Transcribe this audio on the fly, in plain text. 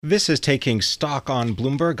This is Taking Stock on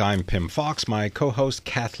Bloomberg. I'm Pimm Fox, my co-host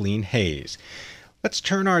Kathleen Hayes. Let's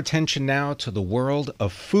turn our attention now to the world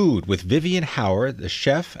of food with Vivian Howard, the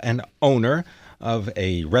chef and owner of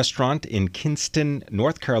a restaurant in Kinston,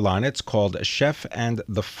 North Carolina. It's called Chef and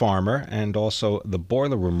the Farmer, and also the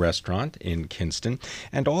Boiler Room Restaurant in Kinston,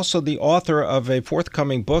 and also the author of a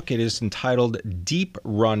forthcoming book. It is entitled Deep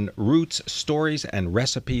Run Roots, Stories and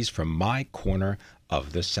Recipes from My Corner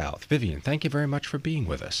of the South. Vivian, thank you very much for being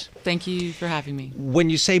with us. Thank you for having me. When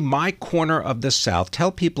you say My Corner of the South,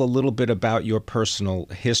 tell people a little bit about your personal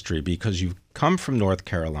history, because you've come from North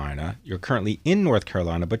Carolina. You're currently in North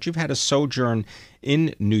Carolina, but you've had a sojourn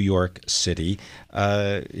in New York City,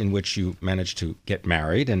 in which you managed to get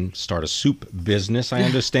married and start a soup business, I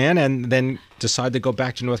understand, and then decide to go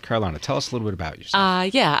back to North Carolina. Tell us a little bit about yourself.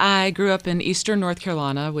 I grew up in eastern North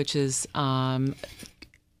Carolina, which is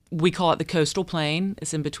we call it the coastal plain.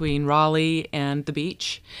 It's in between Raleigh and the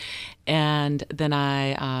beach. And then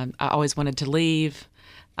I always wanted to leave.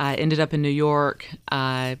 I ended up in New York.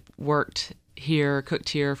 I worked here, cooked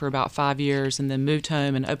here for about 5 years, and then moved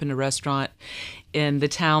home and opened a restaurant in the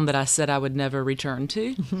town that I said I would never return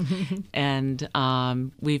to. And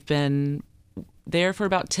we've been there for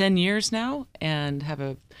about 10 years now and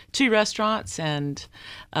have two restaurants and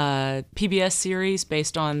a PBS series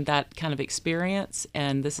based on that kind of experience.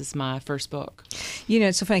 And this is my first book. You know,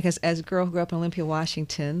 it's so funny because as a girl who grew up in Olympia,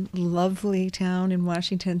 Washington, lovely town in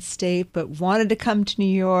Washington State, but wanted to come to New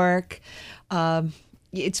York.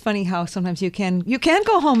 It's funny how sometimes you can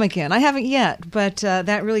go home again. I haven't yet, but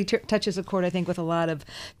that really touches a chord, I think, with a lot of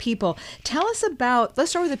people. Tell us about, let's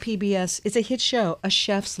start with the PBS. It's a hit show, A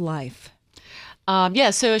Chef's Life.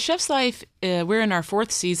 So A Chef's Life, we're in our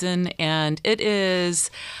fourth season, and it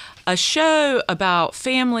is a show about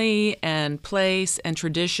family and place and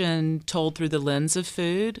tradition told through the lens of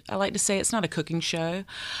food. I like to say it's not a cooking show,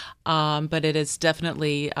 but it is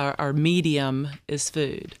definitely our medium is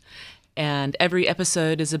food. And every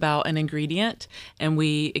episode is about an ingredient, and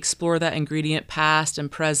we explore that ingredient past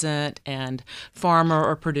and present and farmer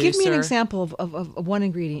or producer. Give me an example of one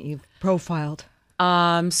ingredient you've profiled.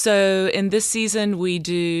 So in this season, we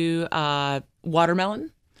do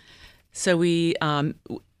watermelon. So we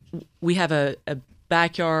have a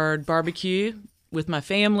backyard barbecue with my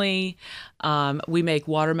family. We make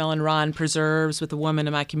watermelon rind preserves with a woman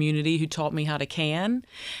in my community who taught me how to can.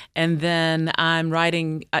 And then I'm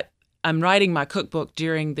writing my cookbook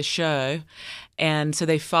during the show, and so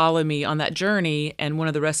they follow me on that journey. And one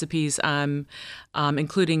of the recipes I'm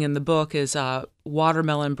including in the book is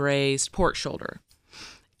watermelon braised pork shoulder.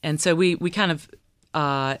 And so we kind of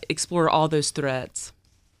explore all those threads.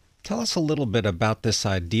 Tell us a little bit about this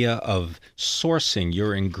idea of sourcing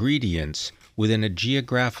your ingredients within a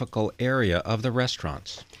geographical area of the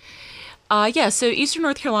restaurants. So Eastern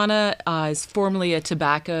North Carolina is formerly a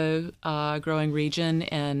tobacco growing region,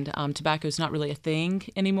 and tobacco is not really a thing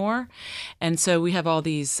anymore. And so we have all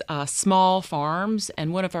these small farms,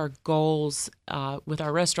 and one of our goals with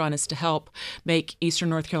our restaurant is to help make Eastern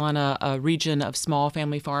North Carolina a region of small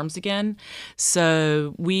family farms again.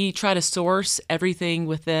 So we try to source everything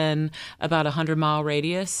within about a 100-mile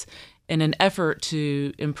radius in an effort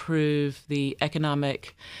to improve the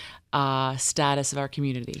economic status of our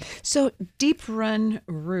community. So Deep Run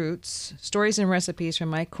Roots, Stories and Recipes from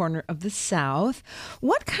My Corner of the South.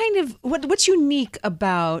 What's unique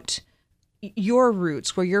about your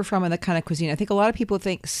roots, where you're from, and the kind of cuisine? I think a lot of people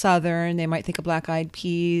think Southern. They might think of black-eyed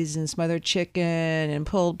peas and smothered chicken and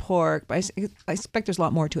pulled pork, but I expect there's a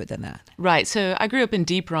lot more to it than that. Right. So I grew up in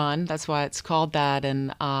Deep Run. That's why it's called that.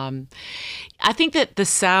 And I think that the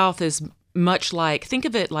South is much like, think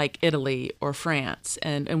of it like Italy or France.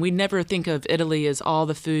 And we never think of Italy as all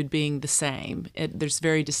the food being the same. There's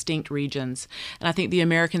very distinct regions. And I think the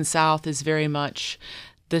American South is very much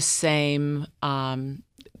the same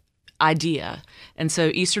idea. And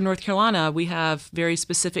so Eastern North Carolina, we have very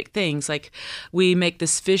specific things. Like we make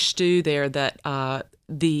this fish stew there that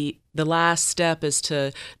the last step is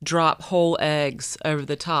to drop whole eggs over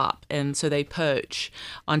the top, and so they poach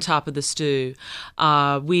on top of the stew.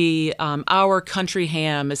 Our country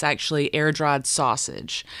ham is actually air-dried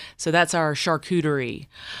sausage, so that's our charcuterie.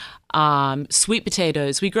 Sweet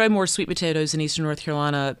potatoes, we grow more sweet potatoes in Eastern North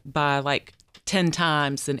Carolina by like 10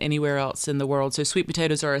 times than anywhere else in the world. So sweet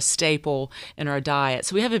potatoes are a staple in our diet.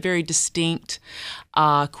 So we have a very distinct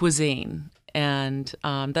cuisine. And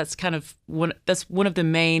that's one of the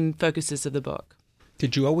main focuses of the book.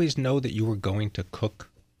 Did you always know that you were going to cook?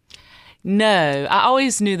 No, I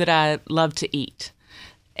always knew that I loved to eat,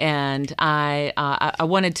 and I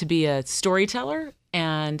wanted to be a storyteller.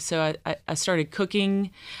 And so I started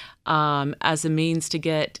cooking as a means to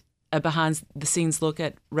get a behind-the-scenes look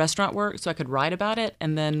at restaurant work so I could write about it.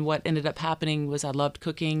 And then what ended up happening was I loved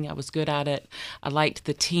cooking. I was good at it. I liked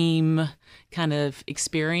the team kind of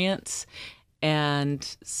experience. And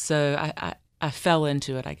so I fell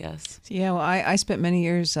into it, I guess. Yeah, well, I spent many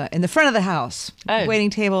years in the front of the house, Oh.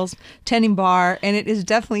 waiting tables, tending bar, and it is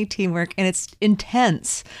definitely teamwork, and it's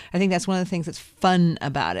intense. I think that's one of the things that's fun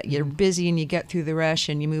about it. You're busy, and you get through the rush,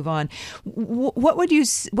 and you move on.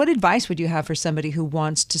 What advice would you have for somebody who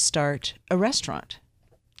wants to start a restaurant?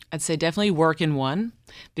 I'd say definitely work in one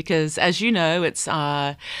because, as you know, it's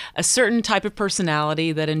a certain type of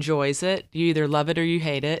personality that enjoys it. You either love it or you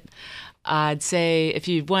hate it. I'd say if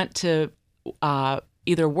you want to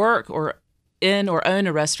either work or own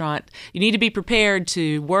a restaurant, you need to be prepared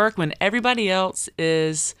to work when everybody else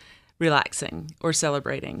is relaxing or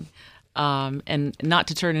celebrating, and not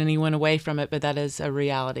to turn anyone away from it, but that is a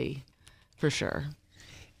reality for sure.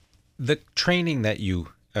 The training that you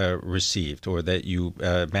received or that you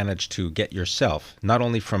managed to get yourself, not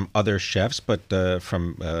only from other chefs, but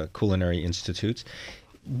from culinary institutes,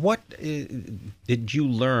 what did you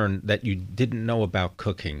learn that you didn't know about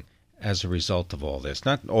cooking as a result of all this?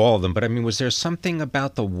 Not all of them, but I mean, was there something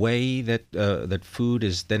about the way that that food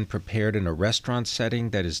is then prepared in a restaurant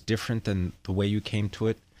setting that is different than the way you came to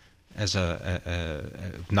it as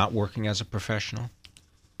not working as a professional?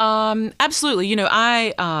 Absolutely. You know,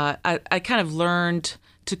 I kind of learned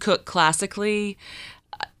to cook classically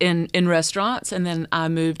in restaurants, and then I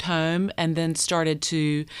moved home and then started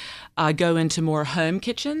to go into more home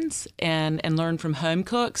kitchens and learn from home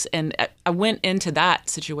cooks. And I went into that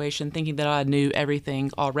situation thinking that I knew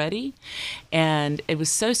everything already. And it was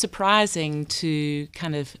so surprising to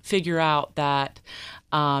kind of figure out that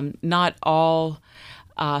not all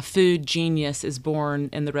food genius is born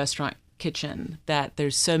in the restaurant kitchen, that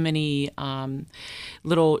there's so many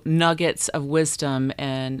little nuggets of wisdom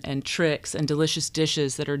and tricks and delicious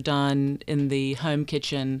dishes that are done in the home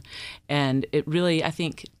kitchen. And it really, I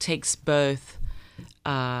think, takes both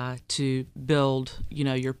to build, you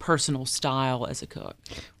know, your personal style as a cook.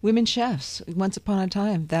 Women chefs. Once upon a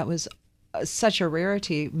time, that was such a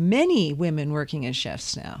rarity. Many women working as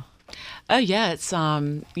chefs now. Oh yeah, it's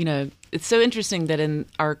you know, it's so interesting that in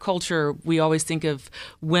our culture we always think of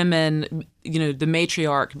women, you know, the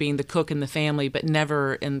matriarch being the cook in the family, but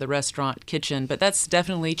never in the restaurant kitchen. But that's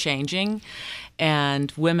definitely changing,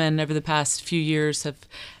 and women over the past few years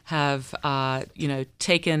have you know,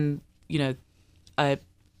 taken, you know, a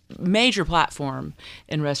major platform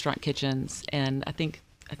in restaurant kitchens, and I think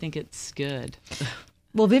it's good.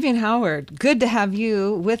 Well, Vivian Howard, good to have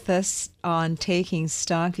you with us on Taking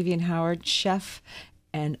Stock. Vivian Howard, chef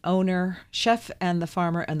and owner, chef and the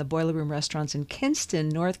farmer and the Boiler Room restaurants in Kinston,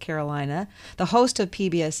 North Carolina, the host of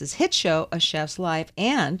PBS's hit show, A Chef's Life,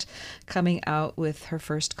 and coming out with her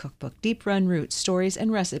first cookbook, Deep Run Roots, Stories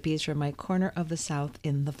and Recipes from My Corner of the South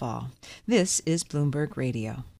in the Fall. This is Bloomberg Radio.